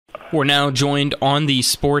We're now joined on the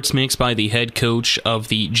Sports Mix by the head coach of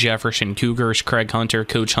the Jefferson Cougars, Craig Hunter.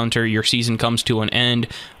 Coach Hunter, your season comes to an end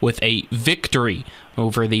with a victory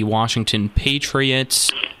over the Washington Patriots.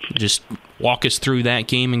 Just walk us through that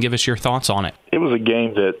game and give us your thoughts on it. It was a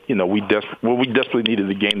game that, we desperately needed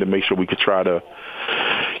the game to make sure we could try to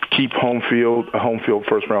keep a home field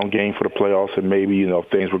first-round game for the playoffs, and maybe, if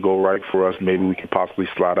things would go right for us, maybe we could possibly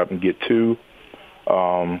slide up and get two.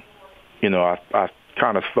 I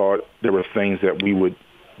kind of thought there were things that we would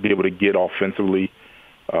be able to get offensively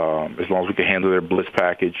as long as we could handle their blitz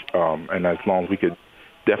package, and as long as we could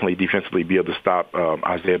definitely defensively be able to stop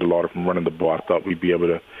Isaiah DeLauder from running the ball. I thought we'd be able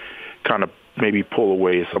to kind of maybe pull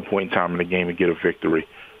away at some point in time in the game and get a victory.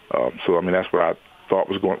 That's what I thought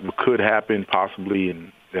could happen possibly,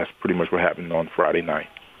 and that's pretty much what happened on Friday night.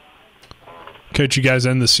 Coach, you guys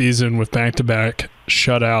end the season with back-to-back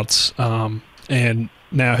shutouts and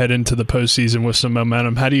now head into the postseason with some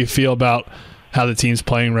momentum. How do you feel about how the team's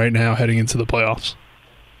playing right now heading into the playoffs?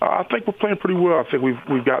 I think we're playing pretty well. I think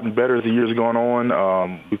we've gotten better as the years have gone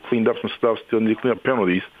on. We've cleaned up some stuff, still need to clean up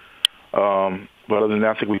penalties. But other than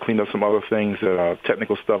that, I think we cleaned up some other things,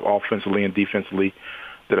 technical stuff offensively and defensively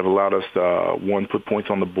that have allowed us, one, put points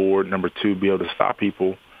on the board, number two, be able to stop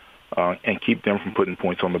people and keep them from putting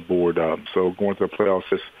points on the board. So going to the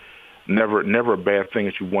playoffs is never a bad thing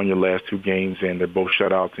that you won your last two games and they're both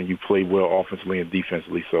shutouts and you played well offensively and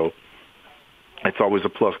defensively. So it's always a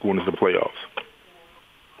plus going into the playoffs.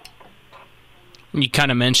 You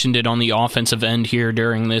kind of mentioned it on the offensive end here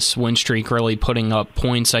during this win streak, really putting up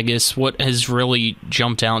points. I guess what has really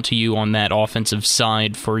jumped out to you on that offensive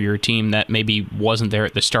side for your team that maybe wasn't there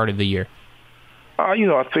at the start of the year?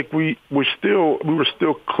 I think we were still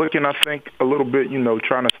clicking, I think, a little bit,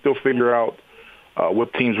 trying to still figure out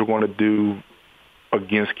what teams we're going to do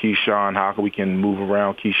against Keyshawn, how we can move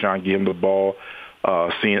around Keyshawn, give him the ball,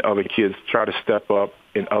 seeing other kids try to step up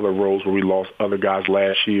in other roles where we lost other guys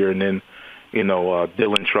last year, and then,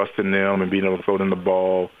 Dylan trusting them and being able to throw them the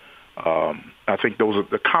ball. I think those are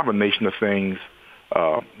the combination of things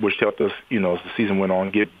which helped us, as the season went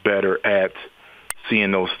on, get better at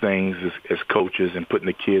seeing those things as coaches and putting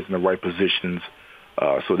the kids in the right positions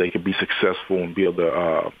so they could be successful and be able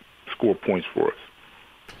to score points for us.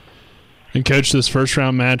 And Coach, this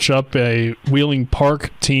first-round matchup, a Wheeling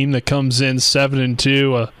Park team that comes in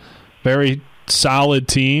 7-2, a very solid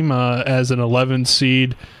team as an 11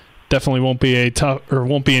 seed. Definitely won't be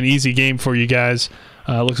an easy game for you guys.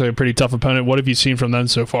 Looks like a pretty tough opponent. What have you seen from them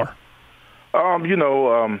so far?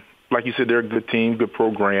 Like you said, they're a good team, good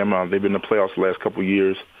program. They've been in the playoffs the last couple of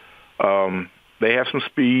years. They have some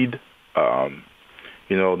speed. They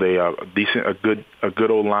are decent, a good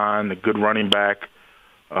O-line, a good running back.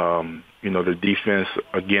 Their defense,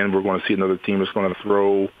 again, we're going to see another team that's going to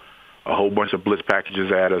throw a whole bunch of blitz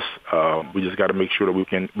packages at us. We just got to make sure that we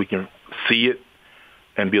can see it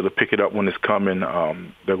and be able to pick it up when it's coming.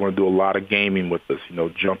 They're going to do a lot of gaming with us,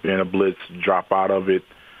 jump in a blitz, drop out of it,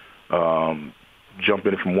 jump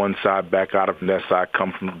in from one side, back out of from that side,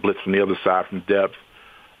 come from the blitz from the other side from depth.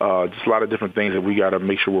 Just a lot of different things that we got to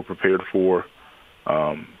make sure we're prepared for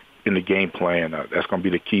in the game plan. That's going to be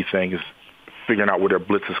the key thing, is figuring out where their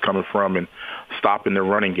blitz is coming from and stopping the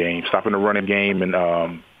running game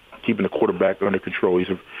and keeping the quarterback under control. He's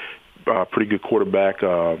a pretty good quarterback.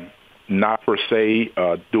 Not per se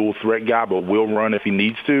a dual threat guy, but will run if he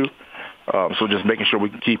needs to. So just making sure we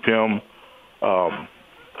can keep him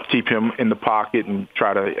in the pocket and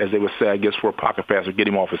try to, as they would say, I guess, for a pocket passer, get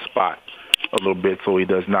him off his spot a little bit so he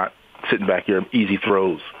does not sitting back here easy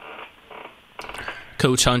throws.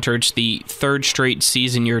 Coach Hunter, it's the third straight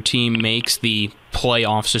season your team makes the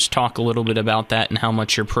playoffs. Just talk a little bit about that and how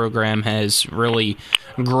much your program has really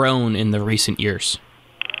grown in the recent years.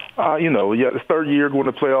 The third year going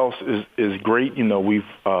to playoffs is great. We've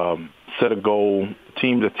set a goal.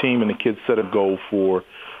 The team and the kids set a goal for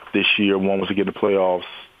this year. One was to get to the playoffs.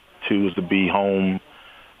 Two was to be home.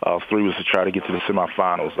 Three was to try to get to the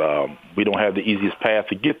semifinals. We don't have the easiest path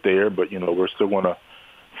to get there, but, we're still going to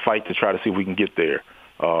fight to try to see if we can get there.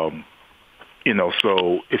 So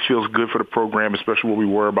it feels good for the program, especially where we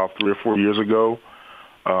were about 3 or 4 years ago,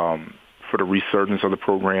 for the resurgence of the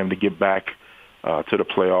program to get back to the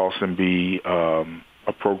playoffs and be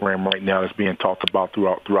a program right now that's being talked about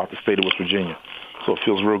throughout the state of West Virginia. So it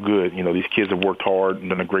feels real good. These kids have worked hard and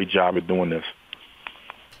done a great job at doing this.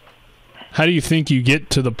 How do you think you get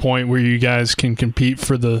to the point where you guys can compete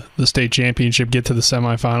for the state championship, get to the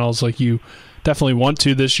semifinals like you definitely want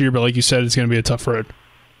to this year, but like you said, it's going to be a tough road?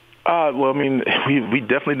 We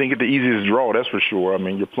definitely didn't get the easiest draw, that's for sure.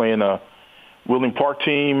 You're playing Wheeling Park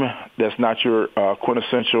team that's not your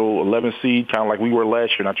quintessential 11 seed, kind of like we were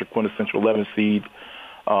last year, not your quintessential 11 seed.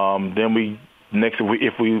 Then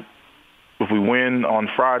if we win on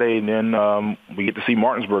Friday, then we get to see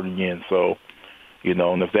Martinsburg again. So,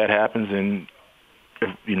 and if that happens, and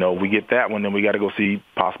if we get that one, then we got to go see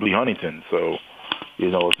possibly Huntington. So,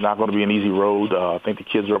 it's not going to be an easy road. I think the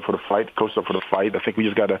kids are up for the fight, the coach is up for the fight. I think we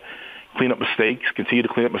just got to clean up mistakes, continue to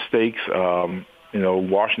clean up mistakes.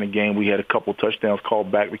 Washington game, we had a couple touchdowns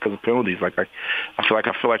called back because of penalties. I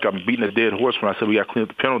feel like I'm beating a dead horse when I said we got to clean up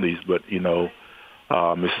the penalties. But this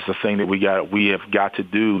is a thing that we have got to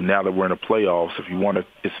do now that we're in the playoffs. If you want to,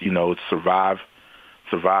 it's survive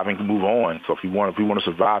and move on. So if we want to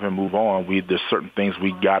survive and move on, there's certain things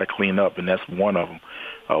we got to clean up, and that's one of them.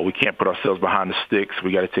 We can't put ourselves behind the sticks.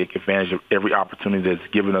 We got to take advantage of every opportunity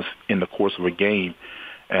that's given us in the course of a game,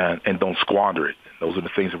 and don't squander it. Those are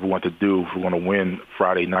the things that we want to do if we want to win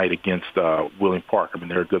Friday night against Wheeling Park. I mean,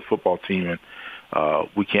 they're a good football team, and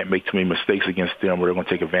we can't make too many mistakes against them where they're going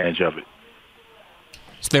to take advantage of it.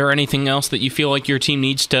 Is there anything else that you feel like your team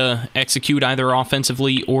needs to execute either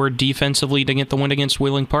offensively or defensively to get the win against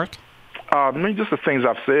Wheeling Park? Just the things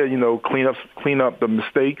I've said, clean up the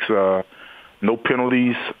mistakes, no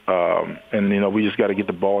penalties, and we just got to get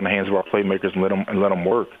the ball in the hands of our playmakers and let them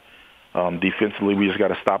work. Defensively, we just got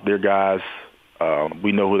to stop their guys.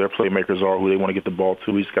 We know who their playmakers are, who they want to get the ball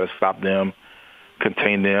to. We just got to stop them,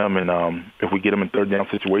 contain them, and if we get them in third down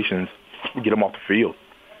situations, we get them off the field.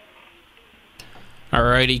 All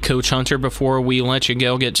righty, Coach Hunter, before we let you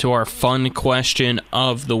go, get to our fun question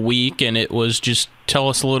of the week, and it was just tell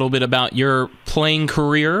us a little bit about your playing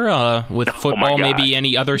career with football, maybe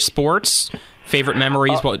any other sports, favorite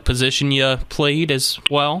memories, what position you played as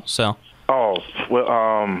well. Well,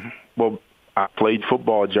 I played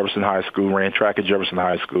football at Jefferson High School, ran track at Jefferson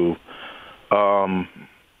High School,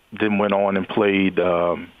 then went on and played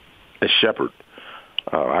at Shepherd.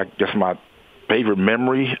 I guess my favorite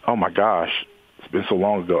memory, oh my gosh, it's been so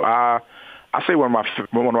long ago. I say one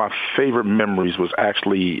of my favorite memories was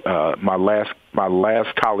actually my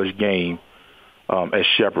last college game at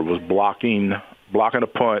Shepherd was blocking a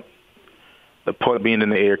punt, the punt being in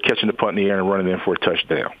the air, catching the punt in the air, and running in for a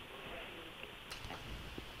touchdown.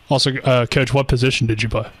 Also, Coach, what position did you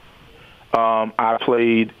play? I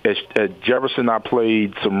played at Jefferson. I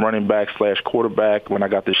played some running back / quarterback. When I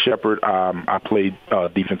got to Shepherd, I played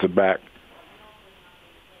defensive back.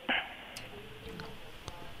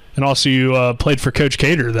 And also, you played for Coach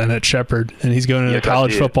Cater then at Shepherd, and he's going to the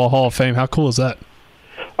College Football Hall of Fame. How cool is that?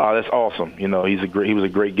 That's awesome. He was a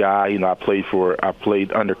great guy. I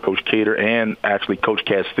played under Coach Cater and actually Coach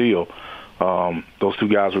Castile. Those two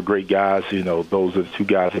guys were great guys. Those are the two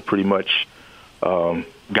guys that pretty much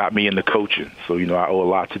got me into coaching. So, I owe a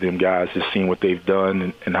lot to them guys, just seeing what they've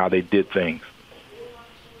done and how they did things.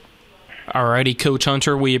 All righty, Coach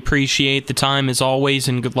Hunter, we appreciate the time as always,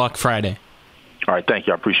 and good luck Friday. All right, thank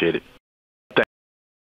you. I appreciate it.